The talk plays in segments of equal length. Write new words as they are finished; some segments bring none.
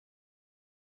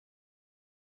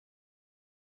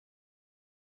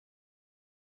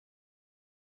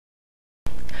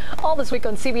All this week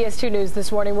on CBS 2 News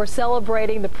this morning, we're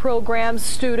celebrating the programs,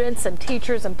 students, and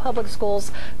teachers in public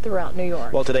schools throughout New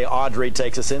York. Well, today Audrey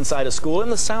takes us inside a school in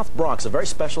the South Bronx, a very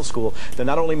special school. They're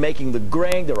not only making the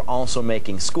grade, they're also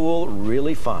making school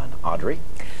really fun. Audrey?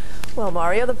 Well,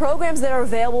 Mario, the programs that are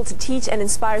available to teach and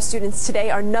inspire students today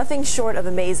are nothing short of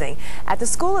amazing. At the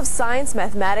School of Science,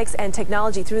 Mathematics, and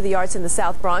Technology through the Arts in the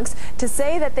South Bronx, to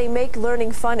say that they make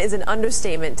learning fun is an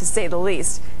understatement, to say the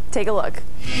least. Take a look.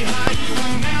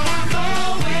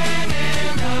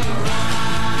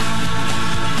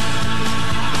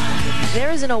 There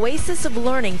is an oasis of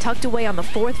learning tucked away on the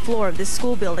 4th floor of this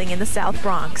school building in the South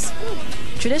Bronx.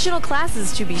 Traditional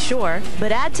classes, to be sure,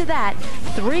 but add to that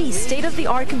 3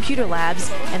 state-of-the-art computer labs,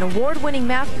 an award-winning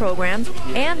math program,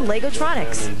 and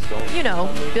Legotronics. You know,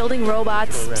 building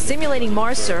robots, simulating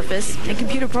Mars surface, and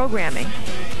computer programming.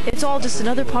 It's all just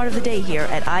another part of the day here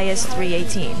at IS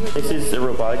 318. This is a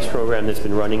robotics program that's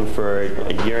been running for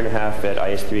a year and a half at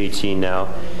IS 318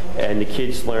 now, and the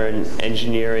kids learn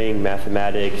engineering,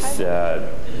 mathematics,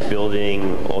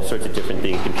 building, all sorts of different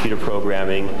things, computer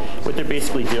programming. What they're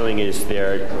basically doing is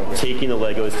they're taking the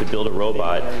Legos to build a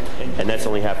robot, and that's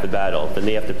only half the battle. Then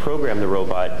they have to program the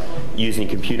robot using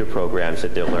computer programs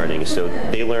that they're learning. So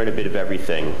they learn a bit of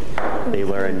everything. They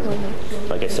learn,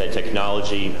 like I said,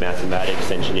 technology, mathematics,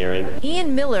 engineering.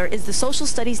 Ian Miller is the social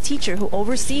studies teacher who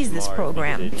oversees this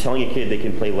program. Telling a kid they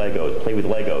can play with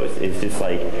Legos is just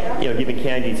like, you know, giving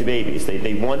candy to babies.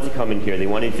 They want to come in here, they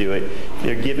want to do it.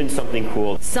 They're given something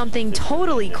cool. Something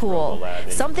totally cool.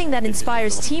 Something that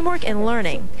inspires teamwork and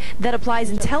learning, that applies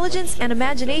intelligence and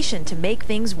imagination to make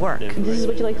things work. This is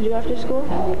what you like to do after school?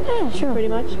 Yeah, sure. Pretty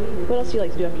much. What else do you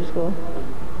like to do after school?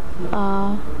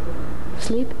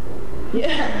 Sleep.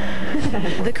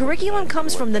 Yeah. The curriculum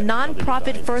comes from the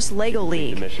non-profit First Lego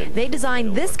League. They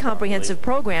designed this comprehensive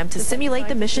program to simulate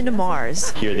the mission to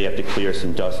Mars. Here they have to clear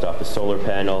some dust off the solar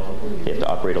panel. They have to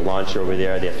operate a launcher over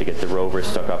there. They have to get the rover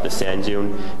stuck off the sand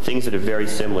dune. Things that are very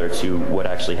similar to what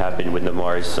actually happened when the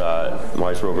Mars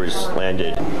rovers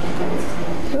landed.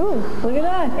 Ooh, look at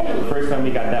that. The first time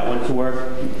we got that one to work,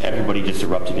 everybody just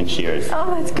erupted in cheers.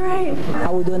 Oh, that's great.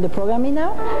 Are we doing the programming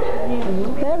now?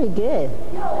 Very good.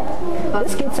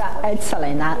 These kids are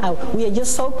excellent. We are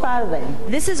just so proud of them.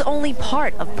 This is only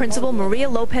part of Principal Maria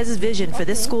Lopez's vision for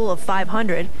this school of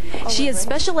 500. She has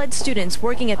special ed students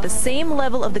working at the same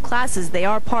level of the classes they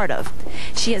are part of.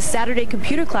 She has Saturday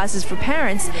computer classes for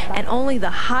parents and only the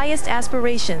highest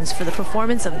aspirations for the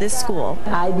performance of this school.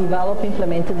 I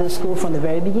implemented the school from the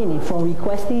very beginning, from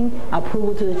requesting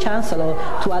approval to the chancellor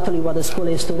to actually what the school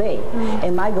is today.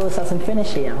 And my goal hasn't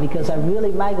finished here, because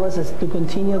my goal is to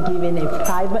continue giving a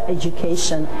private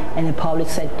education in the public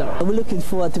sector. We're looking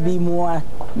forward to be more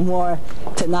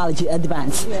technology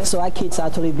advanced, so our kids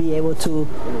actually be able to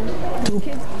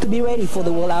be ready for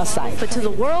the world outside. But to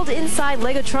the world inside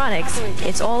Legotronics,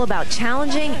 it's all about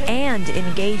challenging and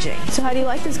engaging. So how do you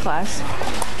like this class?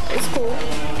 It's cool.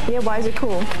 Yeah, why is it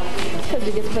cool? Because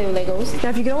we get to play with Legos. Now,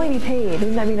 if you could only be paid,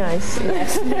 wouldn't that be nice?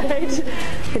 Yes.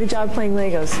 Right? Get a job playing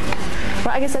Legos.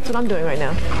 Well, I guess that's what I'm doing right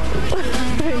now.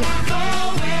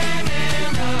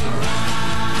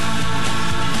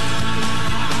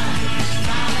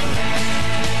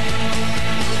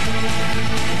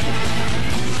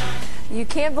 You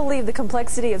can't believe the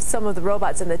complexity of some of the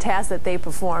robots and the tasks that they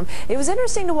perform. It was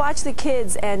interesting to watch the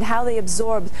kids and how they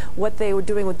absorbed what they were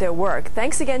doing with their work.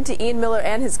 Thanks again to Ian Miller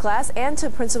and his class, and to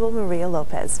Principal Maria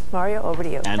Lopez. Mario, over to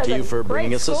you. And to you for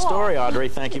bringing us a story, Audrey.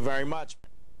 Thank you very much.